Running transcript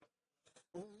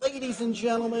Ladies and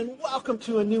gentlemen, welcome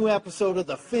to a new episode of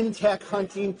the FinTech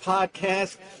Hunting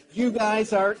Podcast. You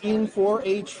guys are in for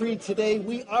a treat today.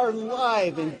 We are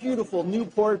live in beautiful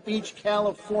Newport Beach,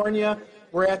 California.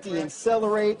 We're at the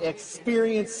Accelerate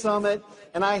Experience Summit,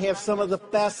 and I have some of the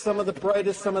best, some of the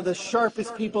brightest, some of the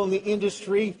sharpest people in the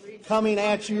industry coming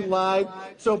at you live.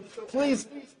 So please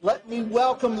let me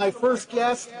welcome my first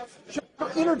guest.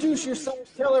 Introduce yourself,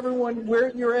 tell everyone where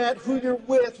you're at, who you're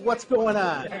with, what's going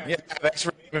on. Yeah, thanks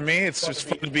for having me. It's just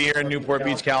fun to be here in Newport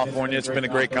Beach, California. It's been a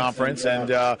great conference, and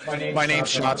my name's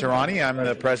Shah Tehrani. I'm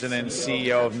the president and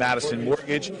CEO of Madison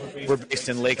Mortgage. We're based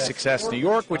in Lake Success, New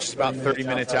York, which is about 30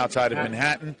 minutes outside of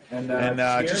Manhattan, and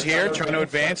just here trying to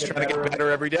advance, trying to get better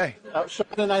every day. Sean,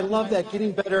 and I love that,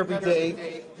 getting better every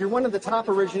day. You're one of the top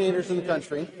originators in the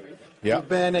country. Yeah. You've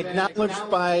been acknowledged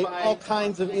by all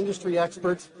kinds of industry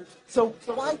experts. So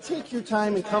why take your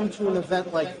time and come to an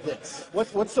event like this?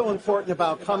 What's so important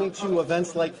about coming to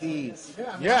events like these?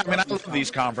 Yeah, I mean, I love these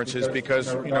conferences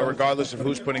because, regardless of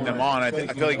who's putting them on, I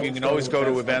feel like you can always go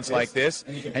to events like this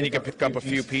and you can pick up a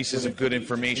few pieces of good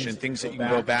information, things that you can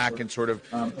go back and sort of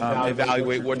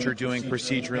evaluate what you're doing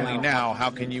procedurally now. How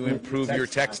can you improve your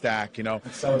tech stack?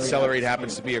 Accelerate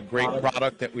happens to be a great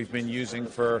product that we've been using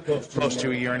for close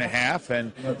to a year and a half,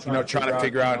 and, trying to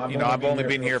figure out, I've only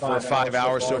been here for 5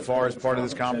 hours so far as part of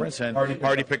this conference, and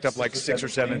already picked up like 6 or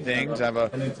 7 things. I have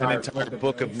an entire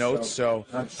book of notes, so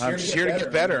I'm just here to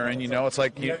get better. And it's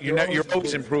like you're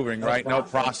always improving, right? No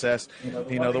process.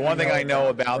 The one thing I know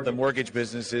about the mortgage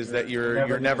business is that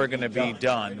you're never going to be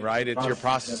done, right? Your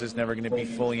process is never going to be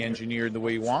fully engineered the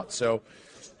way you want. So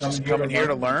just coming here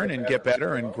to learn and get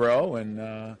better and grow,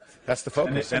 and that's the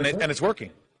focus, and it's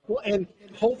working. Well, and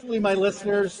hopefully my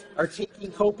listeners are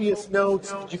taking copious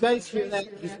notes. Did you guys hear that?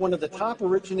 He's one of the top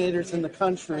originators in the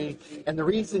country, and the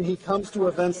reason he comes to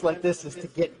events like this is to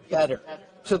get better,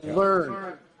 to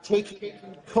learn, take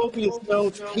copious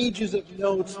notes, pages of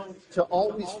notes, to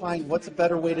always find what's a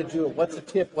better way to do it, what's a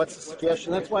tip, what's a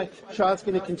suggestion. That's why Shah's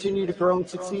going to continue to grow and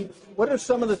succeed. What are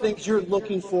some of the things you're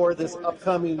looking for this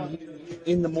upcoming year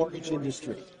in the mortgage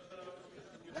industry?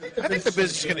 I think the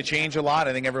business is going to change a lot.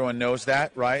 I think everyone knows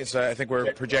that, right? So I think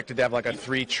we're projected to have like a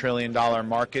 $3 trillion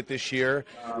market this year,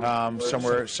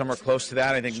 somewhere close to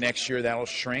that. I think next year that'll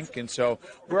shrink, and so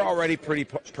we're already pretty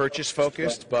purchase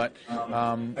focused. But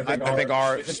I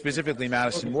think specifically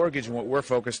Madison Mortgage, and what we're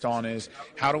focused on is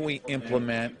how do we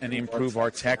implement and improve our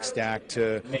tech stack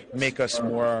to make us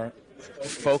more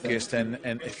focused and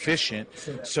efficient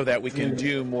so that we can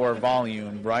do more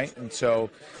volume, right? And so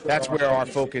that's where our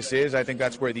focus is. I think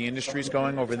that's where the industry is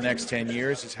going over the next 10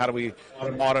 years, is how do we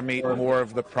automate more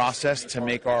of the process to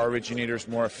make our originators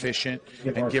more efficient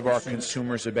and give our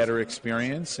consumers a better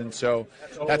experience. And so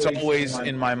that's always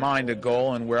in my mind a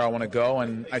goal and where I want to go.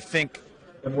 And I think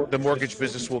the mortgage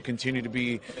business will continue to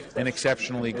be an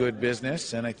exceptionally good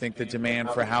business, and I think the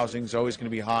demand for housing is always going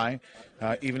to be high.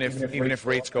 Even if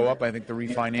rates go up, I think the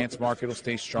refinance market will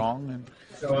stay strong,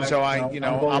 and so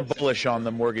I'm bullish on the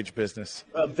mortgage business.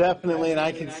 Definitely, and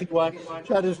I can see why.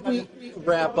 Chad, as we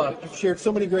wrap up, you've shared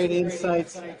so many great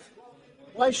insights.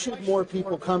 Why should more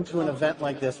people come to an event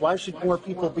like this? Why should more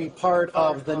people be part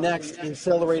of the next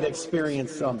Accelerate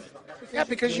Experience Summit? Yeah,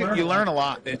 because you learn a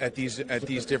lot at these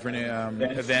different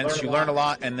events. You learn a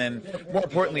lot, and then more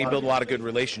importantly, you build a lot of good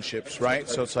relationships, right?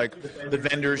 So it's like the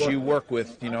vendors you work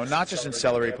with, not just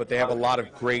Accelerate, but they have a lot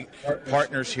of great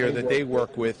partners here that they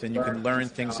work with, and you can learn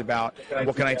things about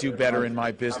what can I do better in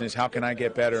my business, how can I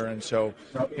get better, and so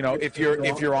if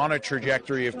you're on a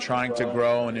trajectory of trying to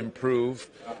grow and improve,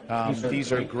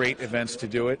 these are great events to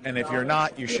do it. And if you're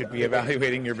not, you should be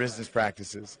evaluating your business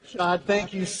practices. Shah,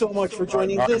 thank you so much for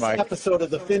joining this episode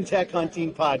of the FinTech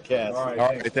Hunting Podcast. All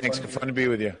right, thanks. Fun to be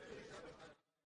with you.